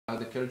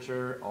the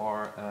culture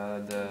or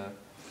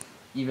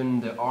even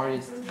the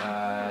artists.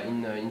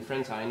 In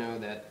France, I know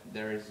that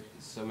there is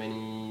so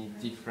many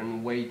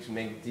different ways to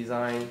make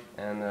design,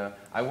 and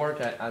I work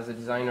as a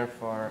designer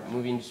for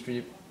movie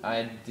industry.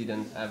 I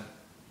didn't have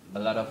a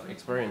lot of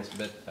experience,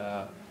 but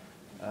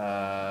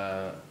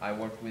I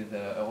work with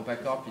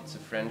EuropaCorp. It's a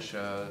French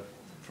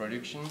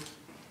production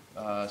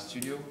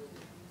studio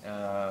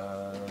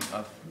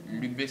of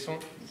Luc Besson.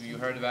 Do you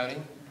heard about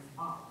him?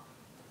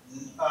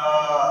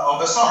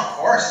 Besson, of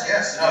course,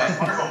 yes. No, it's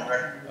wonderful.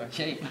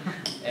 Okay,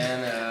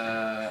 and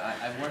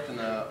I worked on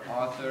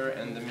Author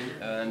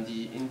and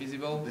the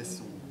Invisible.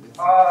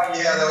 Oh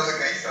yeah, that was a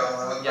great film.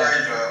 That was very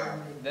enjoyable.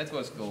 That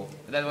was cool.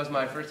 That was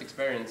my first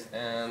experience,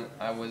 and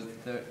I was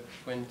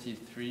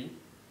 23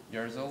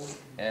 years old,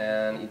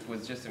 and it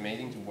was just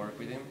amazing to work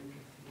with him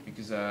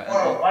because.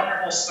 What a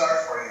wonderful start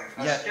for you.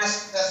 That's yeah.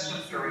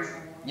 just terrific.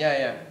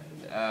 Yeah,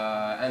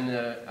 and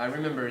I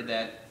remember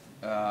that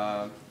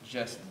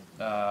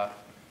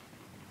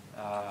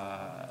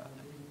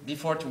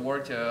before to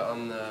work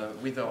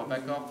with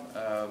EuropaCorp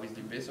with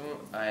Luc Besson,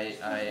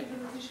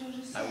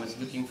 I was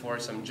looking for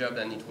some job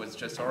and it was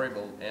just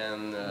horrible,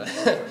 and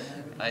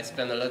I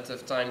spent a lot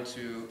of time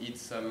to eat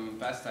some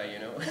pasta, you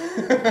know.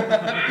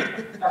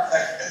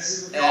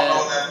 We all know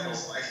what that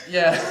feels like.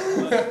 Yeah.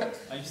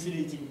 I'm still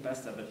eating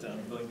pasta, but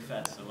I'm going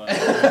fast, so I need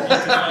to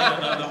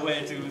find another way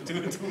to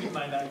live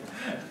my life.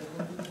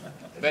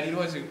 But it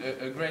was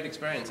a great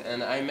experience,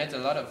 and I met a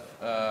lot of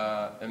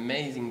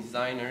amazing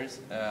designers,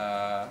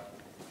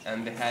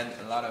 and they had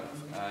a lot of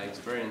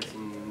experience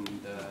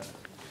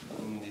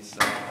in this.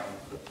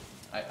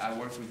 I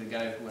worked with a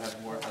guy who had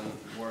worked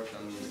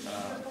on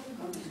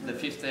The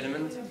Fifth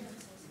Element.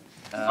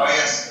 Oh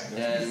yes.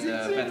 And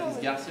Patrice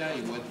Garcia,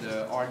 he was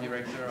the art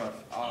director of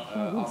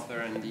Author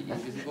and the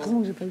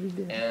Invisible,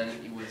 and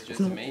it was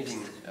just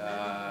amazing.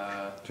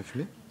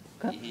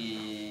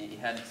 He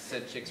had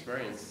such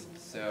experience,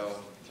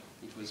 so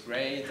it was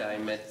great. I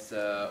met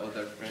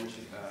other French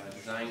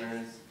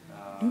designers.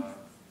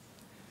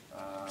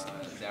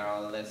 There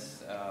are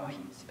less.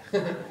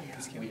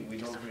 We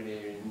don't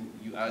really.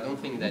 I don't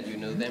think that you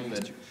know them,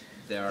 but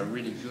they are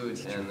really good.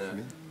 And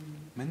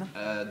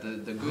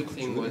the good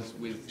thing was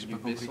with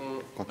Luc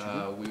Besson,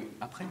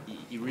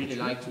 he really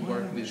liked to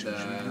work with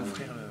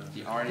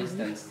the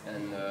artists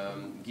and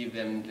give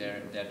them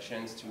their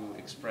chance to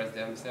express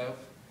themselves.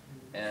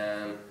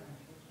 And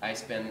I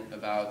spent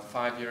about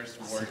 5 years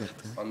to work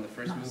on the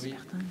first movie,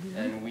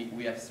 and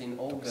we have seen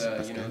all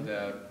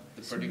the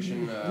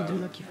production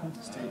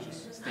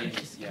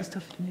stages, yeah.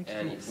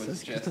 And it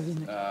was just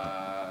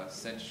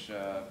such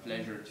a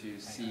pleasure to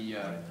see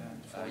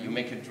you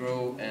make a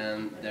draw,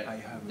 and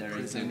there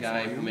is a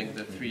guy who makes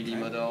the 3D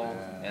model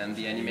and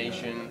the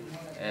animation,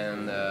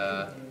 and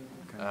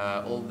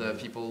all the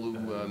people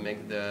who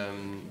make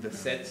the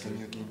set.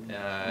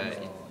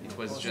 It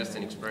was just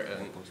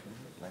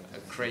a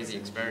crazy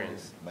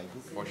experience,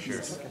 for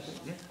sure.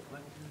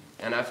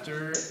 And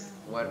after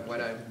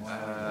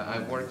I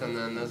worked on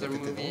another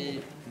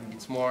movie.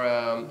 It's more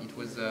it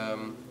was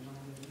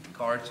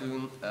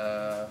cartoon,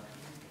 A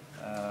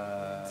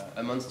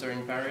Monster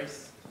in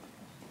Paris.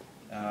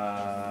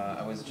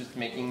 I was just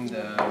making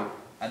the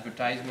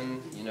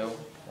advertisement, you know,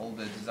 all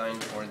the design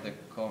for the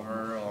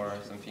cover or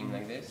something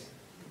like this.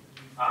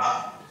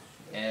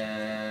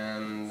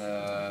 And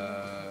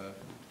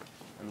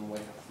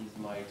what is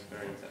my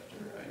experience after?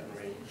 I don't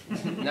really.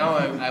 Now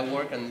I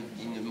work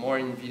more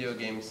in video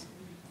games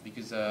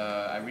because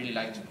I really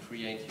like to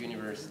create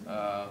universe.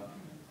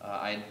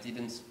 I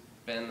didn't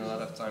spend a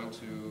lot of time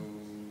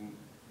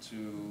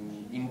to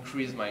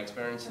increase my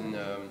experience in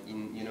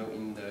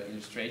the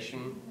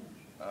illustration.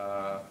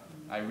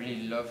 I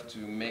really love to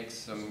make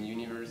some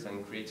universe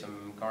and create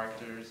some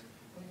characters,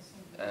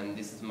 and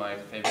this is my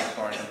favorite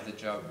part of the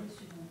job.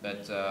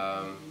 But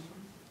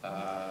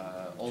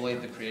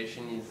always the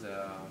creation is,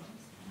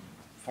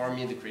 for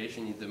me, the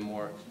creation is the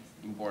more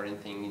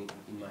important thing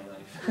in my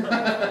life.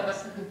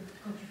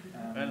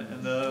 And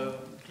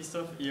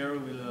Christophe here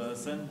will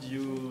send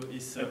you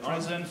his a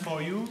present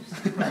for you.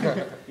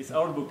 His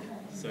art book.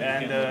 So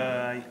and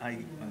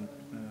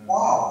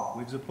Wow.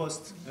 with the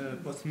post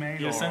mail.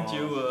 He'll send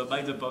you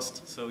by the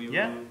post, so you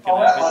can that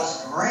have it.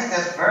 was great.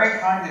 That's very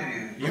kind of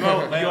you. You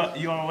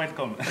are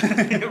welcome.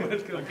 You're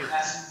welcome. Okay.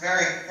 That's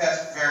very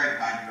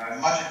kind of you. I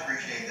much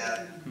appreciate that.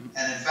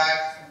 And in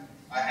fact,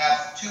 I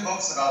have 2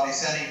 books that I'll be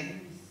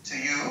sending to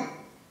you.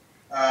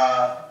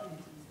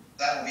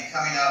 That will be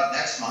coming out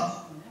next month.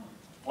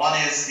 One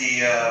is the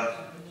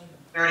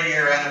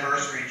 30-year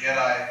anniversary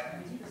Jedi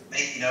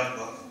making of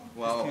book.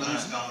 Wow.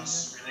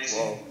 Lucasfilm's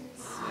releasing.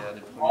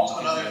 Yeah, Also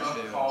another book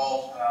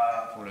called The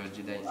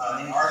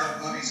Art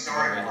of Movie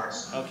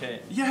Storyboards.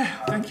 Okay. Yeah,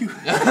 thank you.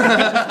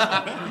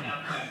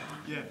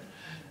 Yeah.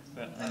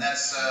 And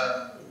that's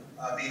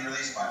being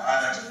released by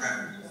IMAX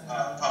Print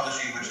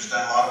Publishing, which has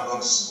done a lot of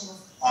books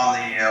on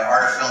the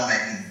art of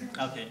filmmaking.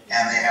 Okay.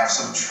 And they have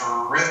some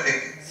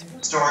terrific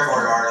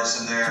storyboard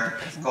artists in there,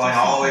 going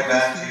all the way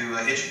back to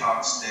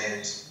Hitchcock's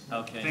days.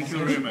 Okay. Thank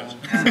you very much.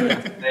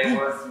 They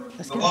worked,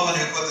 the woman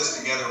who put this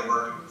together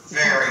worked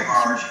very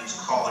hard. She was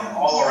calling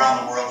all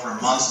around the world for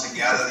months to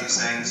gather these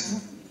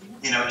things,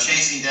 you know,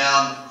 chasing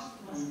down,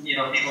 you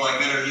know, people like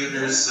Gunnar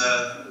Huebner's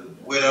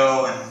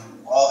widow and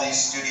all these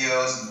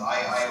studios, and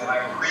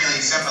I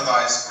really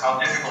sympathize how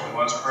difficult it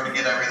was for her to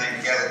get everything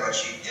together, but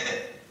she did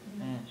it.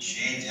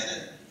 She did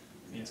it.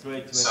 It's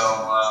great to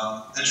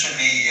So this should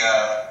be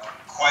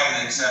quite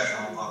an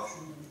exceptional book.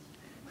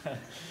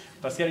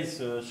 Pascal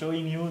is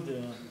showing you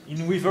the,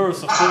 in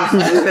reverse, of course,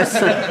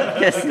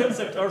 the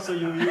concept also.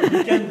 You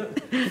can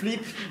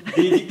flip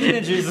the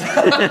images.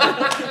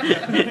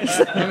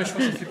 Non, mais je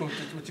pense que c'est pour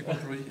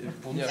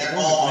nous. They're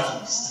all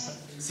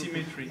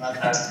Symmetry.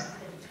 fantastic.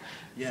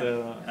 Yeah.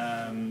 So,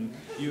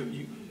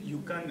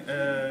 You can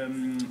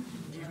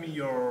give me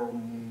your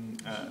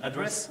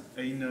address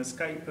in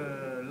Skype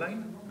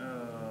line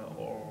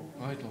or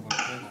Ouais, il t'envoie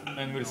le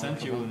and we'll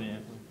send you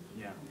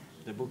yeah.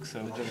 the book. So,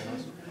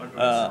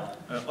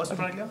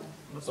 Australia?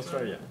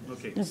 Australia.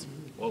 Okay. Yes.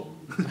 Wow.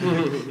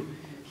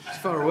 It's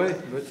far away,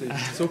 but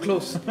it's so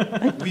close.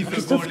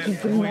 Christophe, tu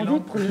peux lui demander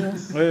pour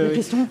les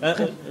questions.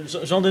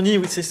 Jean-Denis,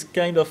 with this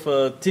kind of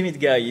timid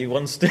guy, he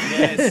wants to.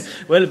 Yes.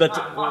 Well, but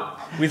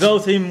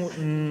without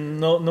him,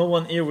 no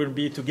one here will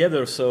be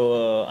together.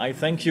 So I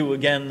thank you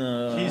again.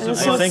 He's I the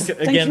boss. thank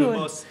Thank again you.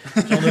 Boss.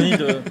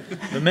 Jean-Denis,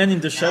 the man in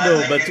the shadow.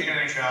 Thank But you,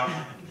 Sean.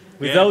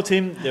 without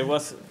him, Yeah.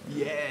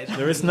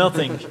 there is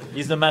nothing.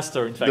 He's the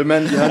master, in fact. The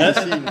man behind the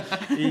scene.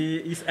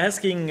 He's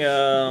asking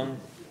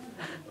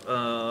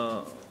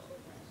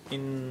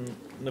in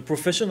a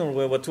professional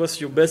way, what was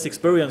your best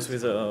experience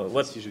with,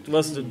 what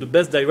was the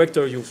best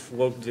director you've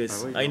worked with?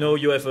 I know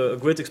you have a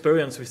great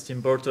experience with Tim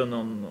Burton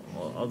on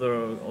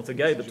other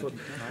guy, but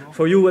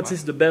for you, what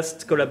is the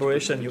best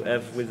collaboration you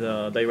have with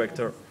a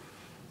director?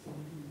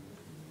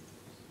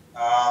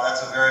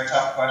 That's a very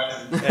tough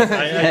question.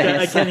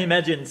 I can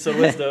imagine. So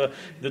it's the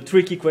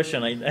tricky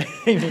question. I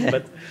mean,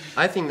 but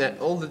I think that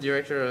all the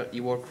director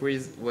he worked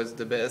with was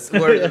the best.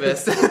 Were the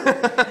best.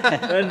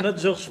 well, not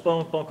George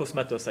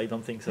Pancosmatos. I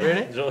don't think so.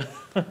 Really?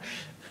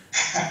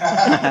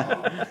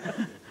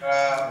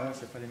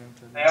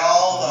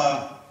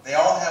 They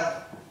all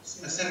have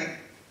specific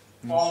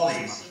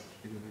qualities,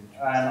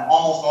 and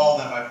almost all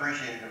of them I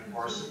appreciated, of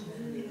course,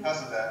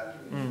 because of that.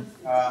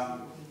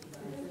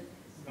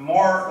 The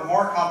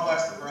more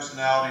complex the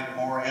personality, the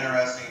more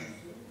interesting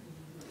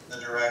the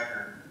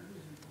director.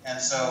 And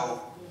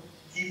so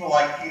people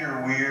like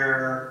Peter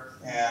Weir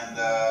and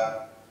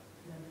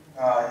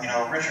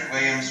Richard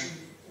Williams,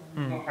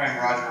 who framed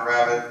Roger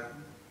Rabbit,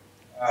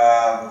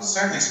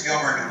 certainly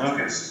Spielberg and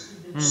Lucas,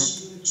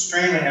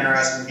 extremely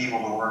interesting people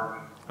to work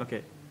with.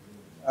 Okay.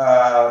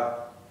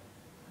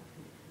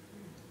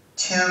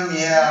 Tim,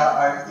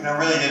 I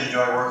really did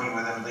enjoy working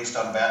with him, at least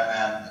on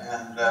Batman.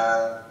 And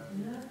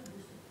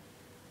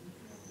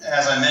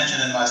as I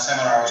mentioned in my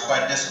seminar, I was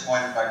quite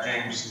disappointed by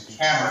James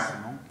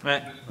Cameron.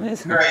 Right.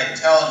 Yes. Very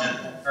intelligent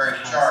and very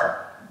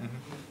sharp,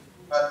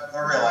 but a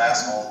real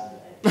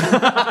asshole.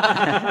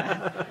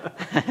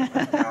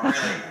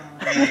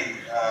 Really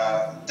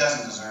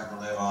doesn't deserve to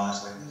live,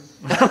 honestly.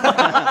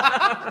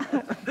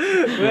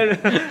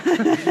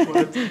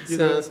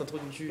 C'est un trou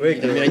de cul. Oui,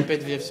 il ne mérite pas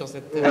de vivre sur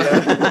cette terre.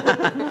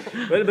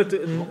 Well, but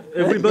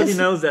everybody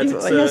knows that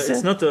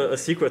it's not a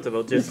secret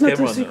about James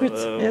Cameron. Not a secret,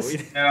 yes.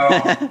 No,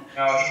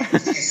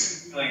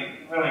 he's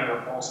really a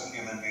repulsive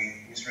human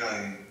being. He's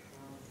really,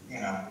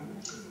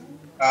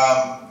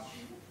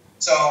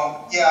 So,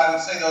 yeah, I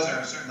would say those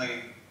are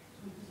certainly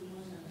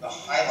the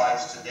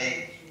highlights to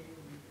date.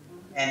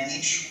 And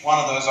each one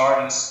of those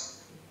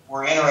artists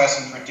were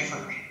interesting for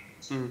different reasons.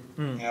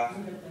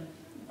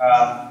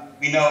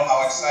 We know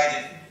how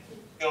excited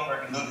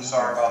Spielberg and Lucas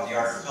are about the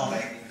art of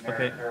filmmaking.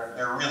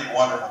 They're really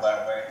wonderful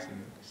that way.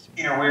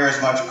 Peter Weir is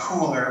much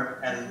cooler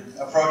and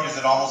approaches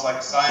it almost like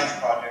a science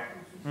project,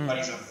 but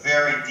he's a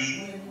very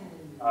deep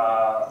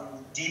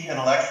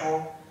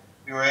intellectual.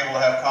 We were able to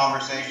have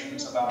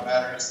conversations about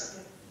matters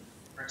that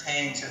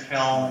pertain to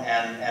film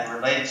and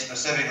related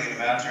specifically to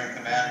Master and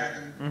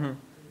Commander.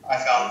 I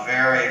found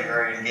very,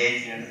 very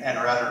engaging and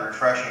rather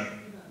refreshing.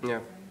 Yeah.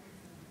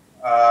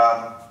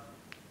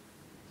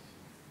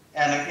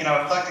 And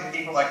eclectic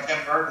people like Tim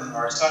Burton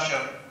are such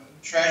a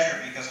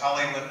treasure because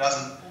Hollywood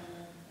doesn't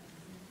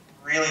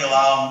really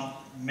allow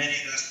many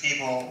of those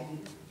people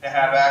to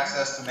have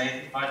access to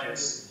major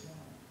budgets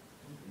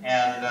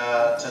and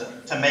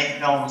to make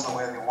films the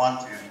way they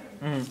want to.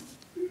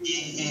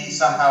 He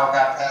somehow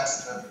got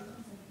past the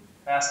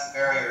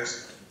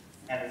barriers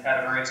and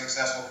had a very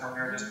successful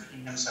career just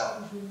being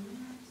himself.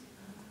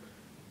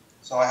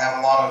 So I have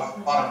a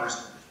lot of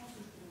respect.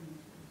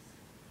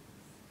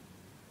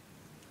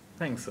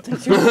 Thanks.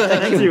 Thank you.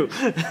 Thank you.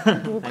 Vous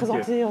pouvez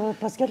présenter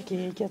Pascal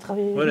qui a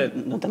travaillé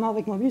notamment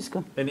avec Mobius,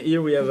 quoi. And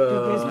here we have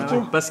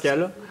expliquer.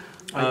 Pascal.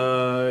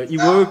 He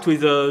worked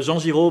with Jean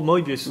Giraud,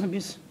 Mobius.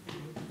 Mobius.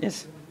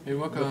 Yes. We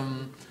work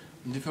on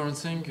different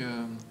things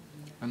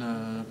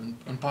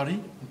on party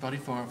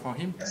for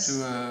him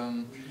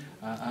to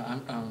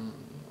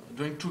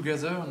doing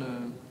together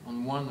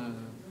on one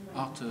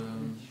art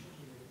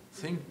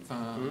thing,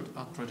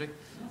 art project.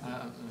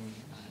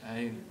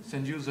 I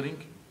send you the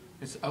link.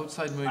 It's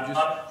outside Moebius.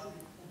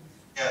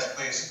 Yes,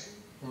 please.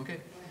 Okay.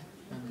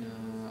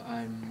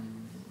 And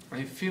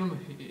I film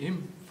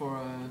him for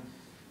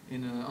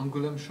in an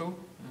Angoulême show,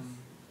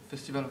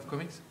 Festival of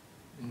Comics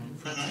in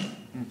France.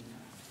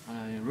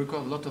 I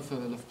record a lot of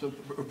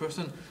a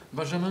person.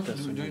 Benjamin, do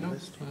you know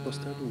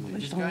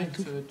this guy?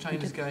 It's a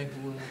Chinese guy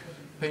who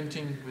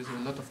painting with a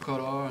lot of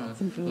color, a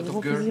lot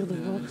of girl,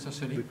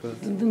 essentially.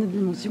 Ça me donne des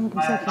dimensions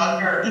comme ça.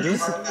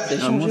 Ça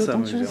change autant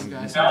de choses.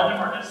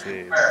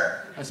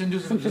 I send you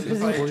the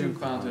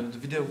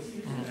video.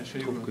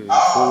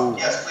 Oh,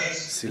 yes, please.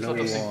 C'est là où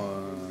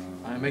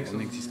on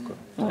existe quoi.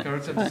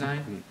 Character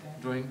design,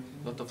 drawing,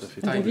 lot of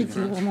David,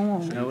 c'est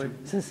vraiment... Ah ouais,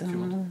 c'est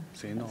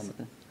énorme.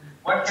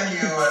 What can you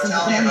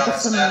tell me about the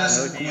status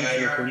of the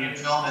European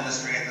film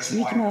industry at this C'est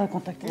lui qui point? m'a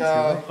contacté.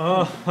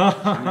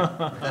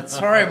 That's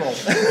horrible.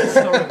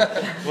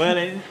 Well,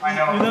 I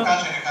know from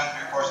country to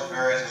country, of course, it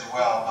varies as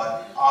well,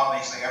 but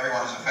obviously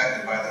everyone is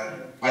affected by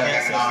the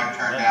economic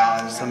turndown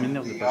and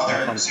the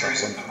other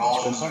series of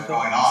convulsions that are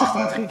going on.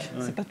 Certains trucs,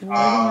 c'est pas tout le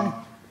monde.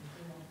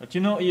 But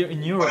you know, here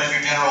in Europe, What is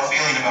your general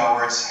feeling about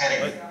where it's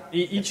heading?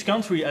 each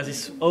country has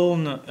its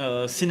own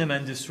cinema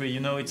industry. You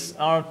know, it's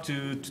hard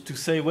to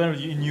say, well,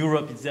 in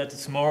Europe it's that,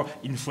 it's more,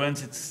 in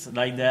France it's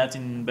like that,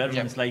 in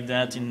Belgium it's like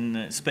that,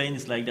 in Spain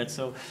it's like that.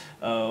 So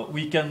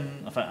I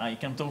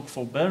can talk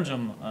for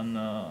Belgium and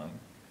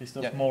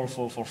Christophe more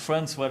for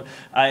France. Well,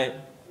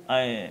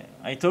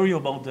 I told you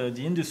about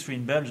the industry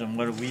in Belgium,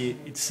 where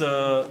it's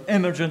an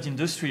emergent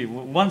industry.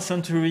 1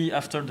 century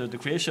after the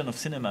creation of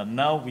cinema,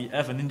 now we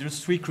have an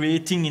industry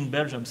creating in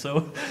Belgium.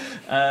 So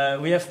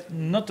we have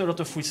not a lot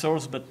of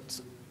resource,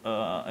 but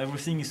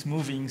everything is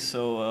moving.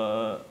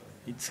 So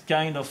it's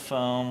kind of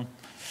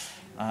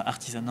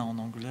artisanat en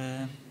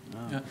anglais.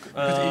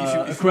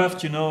 A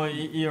craft, you know.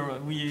 Here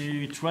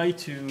we try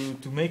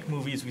to make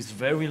movies with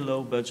very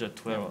low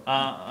budget. Well,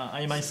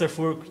 I myself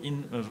work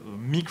in a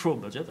micro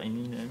budget.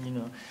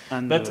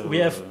 But we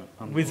have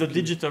with the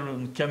digital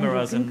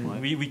cameras,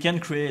 and we can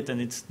create, and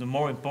it's the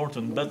more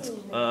important. But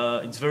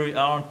it's very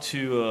hard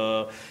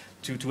to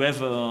have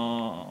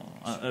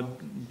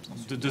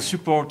the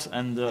support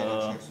and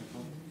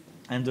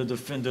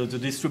the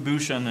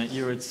distribution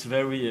here.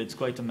 It's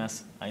quite a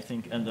mess, I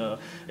think, and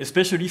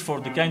especially for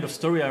the kind of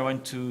story I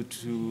want to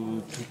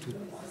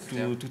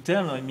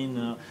tell. I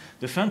mean,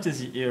 the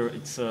fantasy here.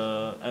 It's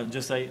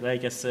just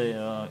like I say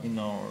in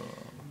our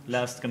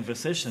last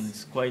conversation.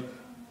 It's quite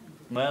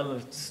well.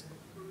 It's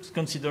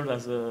considered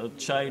as a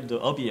child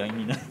hobby. I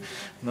mean,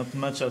 not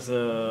much as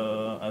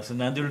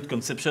an adult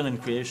conception and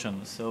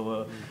creation.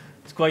 So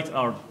it's quite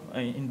hard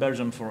in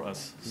Belgium for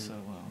us. So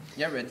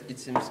yeah, but it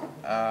seems.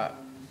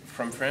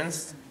 From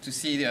France to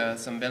see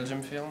some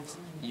Belgian films,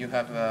 you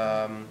have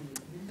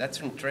that's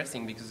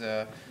interesting because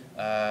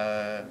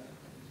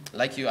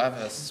like you have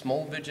a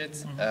small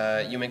budget,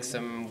 you make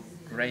some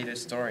greater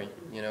story.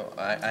 You know,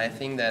 I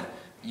think that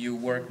you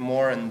work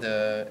more on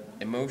the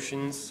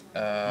emotions,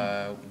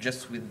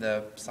 just with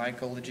the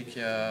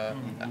psychological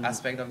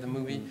aspect of the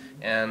movie,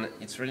 and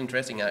it's really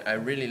interesting. I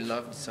really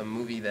loved some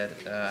movie that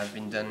have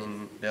been done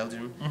in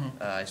Belgium,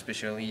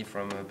 especially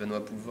from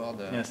Benoît Poulvord.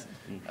 yes.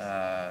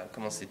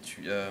 Comment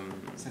sais-tu?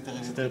 C'était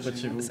pas de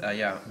chez vous.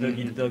 Yeah. Dog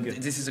Eat Dog.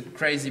 This is a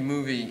crazy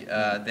movie.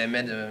 They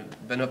made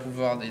Benoît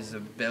Poulvord is a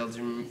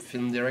Belgian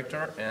film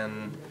director,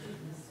 and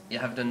you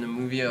have done a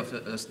movie of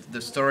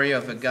the story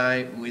of a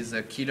guy who is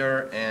a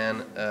killer,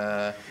 and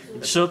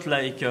it's shot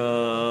like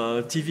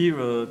a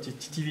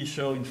TV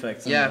show, in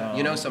fact. Yeah,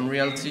 you know, some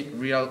reality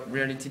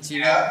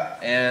TV,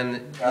 and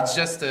it's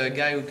just a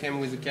guy who came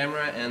with a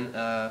camera and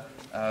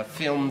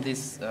filmed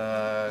this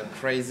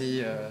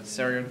crazy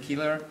serial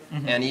killer,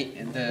 and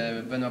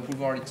the Benoît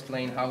Poulvord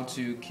explained how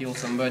to kill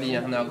somebody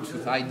and how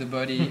to hide the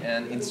body,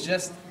 and it's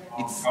just.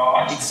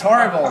 It's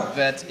horrible,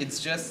 but it's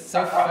just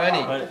so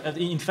funny. But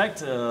in fact,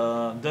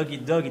 Dog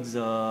Eat Dog is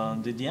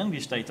the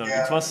English title.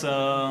 It was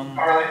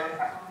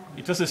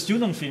a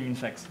student film, in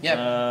fact. Yeah.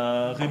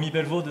 Rémi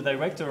Belvaux, the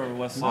director,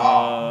 was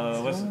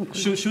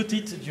shoot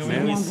it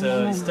during his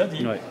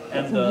study,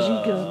 and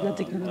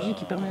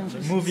the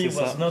movie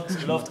was not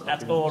loved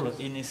at all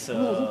in his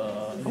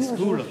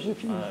school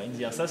in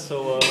the Alsace.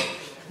 So.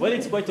 Well,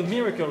 it's quite a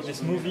miracle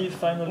this movie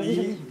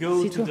finally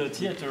go to the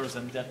theaters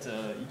and that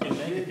it can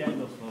make a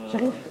kind of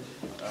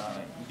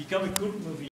become a cult movie.